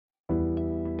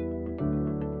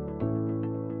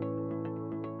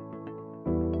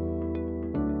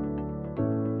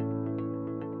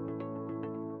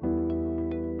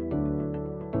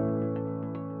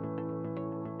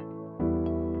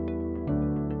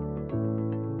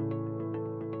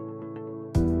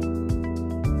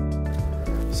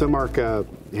So Mark,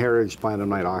 Heritage Platinum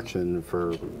Night Auction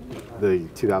for the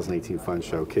 2018 Fund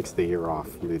Show kicks the year off.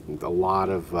 A lot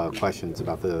of questions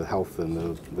about the health and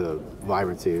the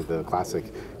vibrancy of the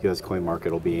classic U.S. coin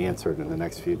market will be answered in the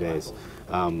next few days.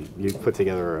 You put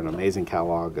together an amazing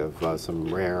catalog of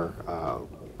some rare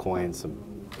coins, some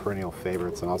perennial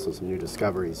favorites, and also some new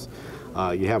discoveries.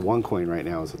 You have one coin right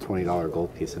now, is a $20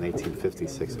 gold piece, an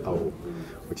 1856 O,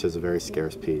 which is a very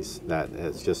scarce piece that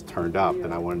has just turned up,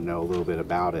 and I want to know a little bit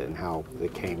about it and how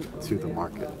it came to the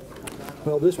market.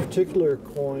 Well, this particular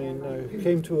coin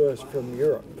came to us from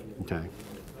Europe. Okay.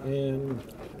 And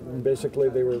basically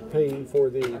they were paying for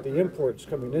the imports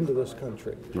coming into this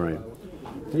country. Right.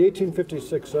 The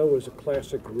 1856 O is a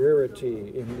classic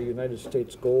rarity in the United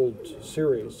States gold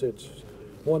series. It's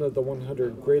one of the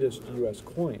 100 greatest U.S.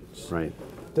 coins. Right.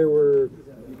 There were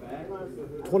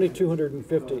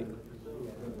 2,250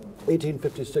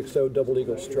 1856 O double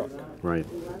eagle struck. Right.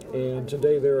 And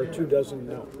today there are 24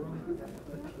 now.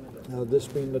 This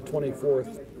being the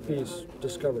 24th piece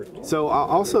discovered. So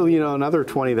also, you know, another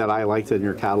 20 that I liked in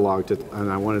your catalog,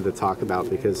 and I wanted to talk about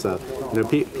because you know,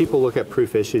 people look at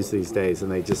proof issues these days,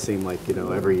 and they just seem like, you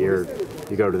know, every year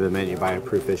you go to the mint, you buy a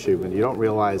proof issue, and you don't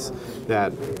realize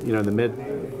that, you know, in the mid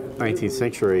 19th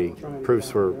century,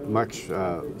 proofs were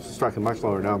struck in much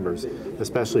lower numbers,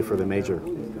 especially for the major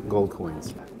gold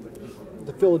coins.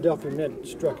 The Philadelphia Mint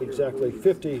struck exactly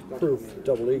 50 proof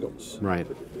double eagles. Right.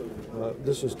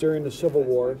 This was during the Civil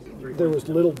War. There was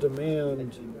little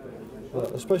demand,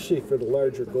 especially for the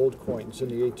larger gold coins in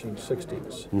the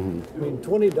 1860s. Mm-hmm. I mean,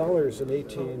 $20 in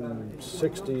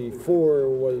 1864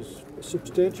 was a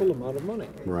substantial amount of money.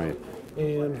 Right.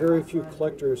 And very few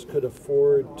collectors could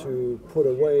afford to put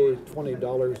away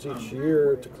 $20 each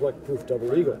year to collect proof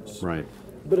double eagles. Right.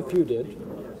 But a few did.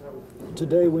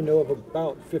 Today we know of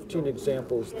about 15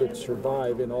 examples that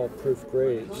survive in all proof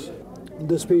grades.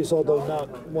 This piece, although not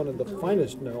one of the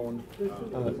finest known,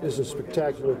 is a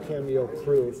spectacular cameo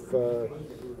proof.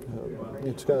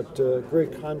 It's got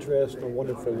great contrast and a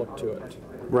wonderful look to it.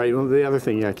 Right. Well, the other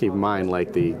thing you got to keep in mind,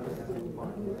 like the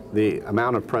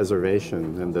amount of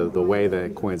preservation and the way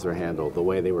that coins are handled, the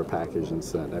way they were packaged and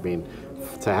sent. I mean,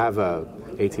 to have a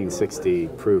 1860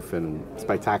 proof in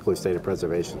spectacular state of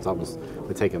preservation, it's almost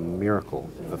would take a miracle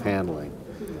of handling.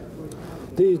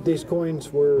 These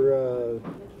coins were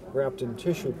wrapped in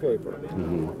tissue paper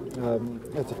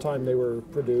at the time they were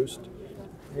produced,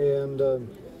 and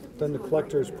then the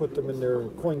collectors put them in their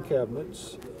coin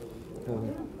cabinets,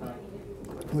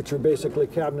 which are basically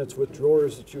cabinets with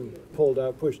drawers that you pulled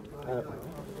out, pushed out,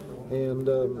 and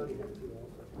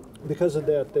because of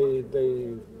that, they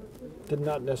did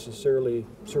not necessarily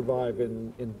survive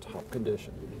in top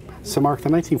condition. So Mark, the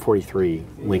 1943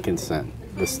 Lincoln cent,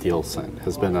 the steel cent,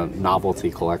 has been a novelty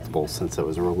collectible since it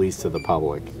was released to the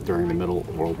public during the middle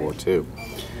of World War II.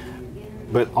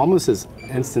 But almost as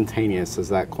instantaneous as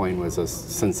that coin was a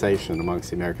sensation amongst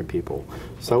the American people,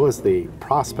 so was the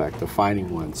prospect of finding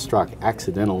one struck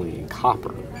accidentally in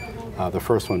copper. The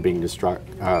first one being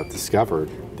discovered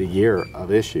the year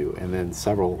of issue, and then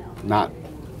several, not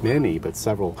many, but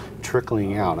several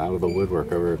trickling out of the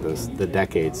woodwork over the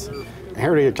decades.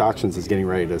 Heritage Auctions is getting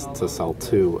ready to sell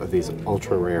 2 of these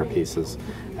ultra rare pieces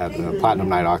at the Platinum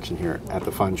Night Auction here at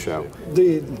the Fund Show.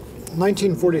 The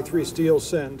 1943 steel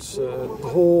cents, the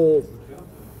whole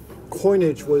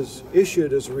coinage was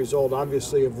issued as a result,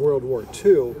 obviously, of World War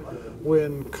II,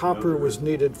 when copper was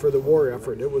needed for the war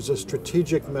effort. It was a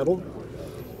strategic metal,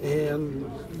 and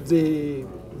the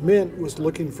Mint was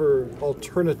looking for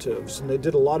alternatives, and they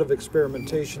did a lot of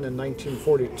experimentation in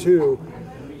 1942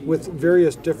 with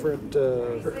various different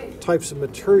types of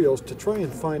materials to try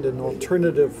and find an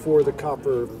alternative for the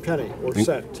copper penny or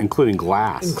cent. Including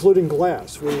glass. Including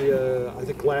glass. We, I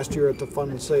think last year at the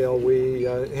fund sale, we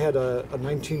had a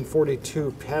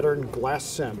 1942 patterned glass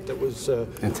cent that was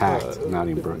intact, not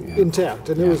even broken. Yeah. Intact,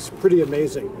 and it was pretty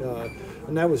amazing.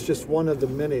 And that was just one of the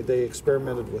many. They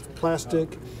experimented with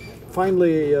plastic.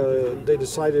 Finally, they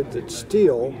decided that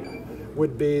steel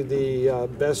would be the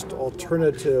best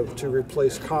alternative to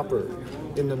replace copper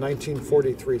in the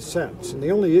 1943 cents. And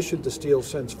they only issued the steel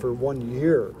cents for 1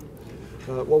 year.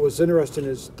 What was interesting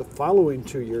is the following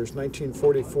 2 years,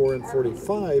 1944 and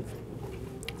 45,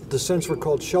 the cents were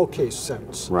called shell case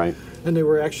cents. Right. And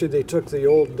they took the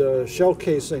old shell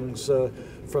casings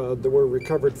that were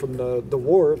recovered from the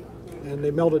war, and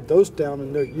they melted those down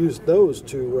and they used those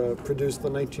to produce the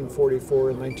 1944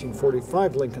 and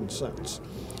 1945 Lincoln cents.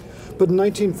 But in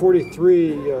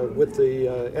 1943, with the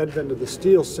advent of the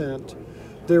steel cent,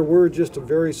 there were just a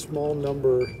very small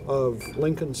number of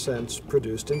Lincoln cents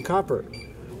produced in copper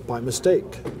by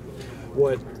mistake.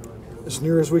 What As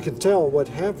near as we can tell, what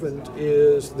happened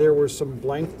is there were some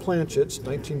blank planchets,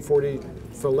 1940,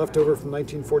 for leftover from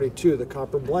 1942, the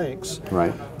copper blanks,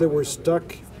 Right. that were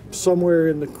stuck somewhere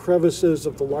in the crevices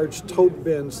of the large tote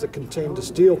bins that contained the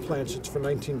steel planchets for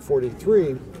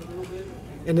 1943.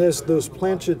 And as those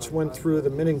planchets went through the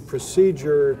minting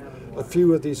procedure, a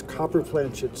few of these copper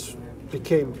planchets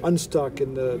became unstuck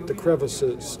in the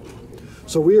crevices.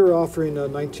 So we are offering a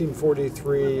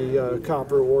 1943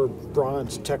 copper, or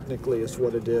bronze technically is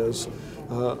what it is,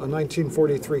 a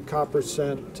 1943 copper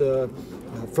cent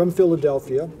from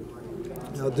Philadelphia.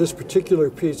 This particular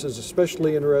piece is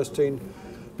especially interesting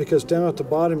because down at the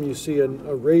bottom you see a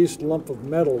raised lump of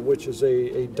metal, which is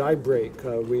a die break.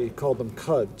 We call them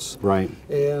cuds. Right.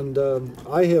 And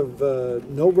I have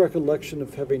no recollection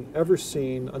of having ever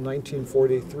seen a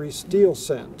 1943 steel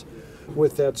cent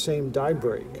with that same die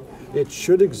break. It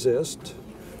should exist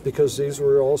because these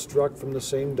were all struck from the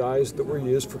same dies that were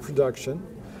used for production,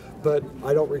 but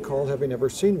I don't recall having ever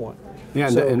seen one. Yeah,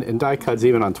 So- and die cuts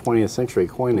even on 20th century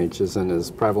coinage isn't as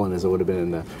prevalent as it would have been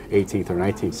in the 18th or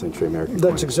 19th century American That's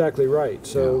coinage. exactly right.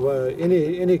 So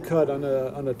any cut on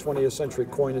a 20th century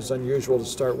coin is unusual to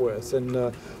start with,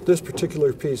 and this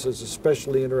particular piece is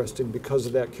especially interesting because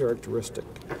of that characteristic.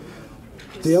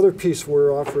 The other piece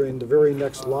we're offering, the very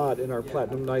next lot in our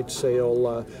Platinum Night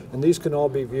sale, and these can all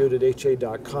be viewed at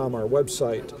ha.com, our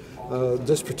website.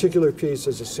 This particular piece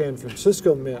is a San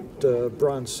Francisco Mint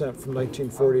bronze cent from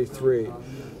 1943.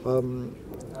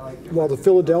 While the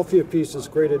Philadelphia piece is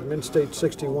graded Mint State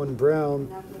 61 brown,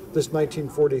 this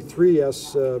 1943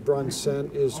 S bronze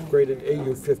cent is graded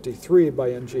AU 53 by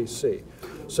NGC.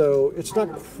 So it's not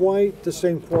quite the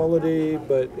same quality,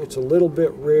 but it's a little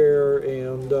bit rare,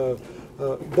 and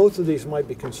both of these might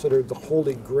be considered the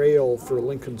holy grail for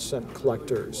Lincoln cent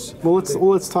collectors. Well,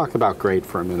 let's talk about grade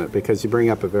for a minute, because you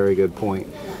bring up a very good point.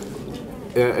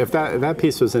 If that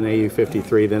piece was in AU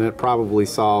 53, then it probably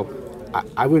saw,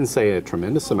 I wouldn't say a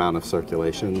tremendous amount of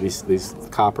circulation. These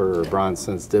copper or bronze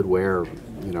cents did wear,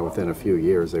 within a few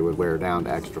years they would wear down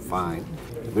to extra fine.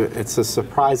 It's just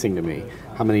surprising to me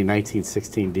how many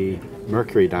 1916D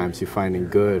mercury dimes you find in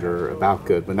good or about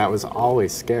good, when that was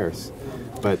always scarce.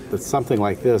 But something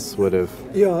like this would have...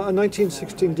 Yeah, a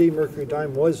 1916D mercury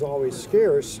dime was always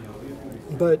scarce,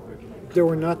 but there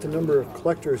were not the number of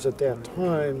collectors at that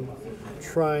time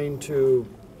trying to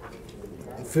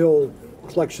fill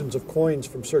collections of coins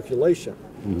from circulation.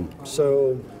 Mm-hmm.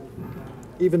 So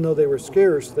even though they were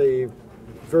scarce,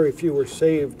 very few were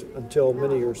saved until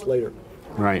many years later.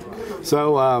 Right.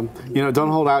 So,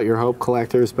 don't hold out your hope,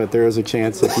 collectors, but there is a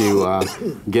chance if you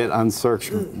get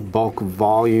unsearched bulk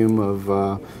volume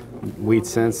of wheat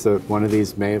cents that one of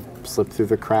these may have slipped through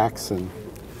the cracks. And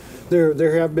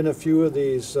there have been a few of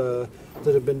these that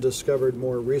have been discovered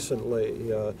more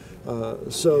recently.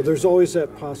 So there's always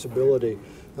that possibility.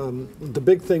 The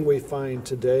big thing we find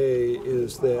today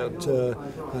is that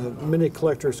many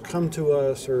collectors come to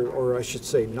us, or I should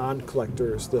say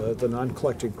non-collectors, the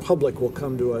non-collecting public will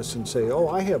come to us and say, oh,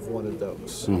 I have one of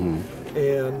those. Mm-hmm.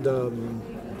 And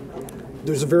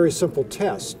there's a very simple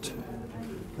test.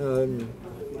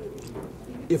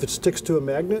 If it sticks to a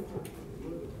magnet,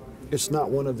 it's not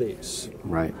one of these.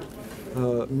 Right.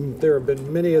 There have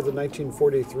been many of the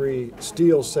 1943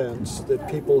 steel cents that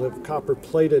people have copper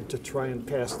plated to try and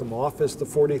pass them off as the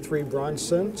 43 bronze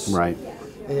cents. Right.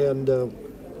 And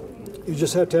you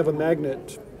just have to have a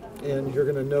magnet, and you're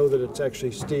going to know that it's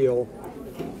actually steel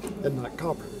and not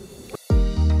copper.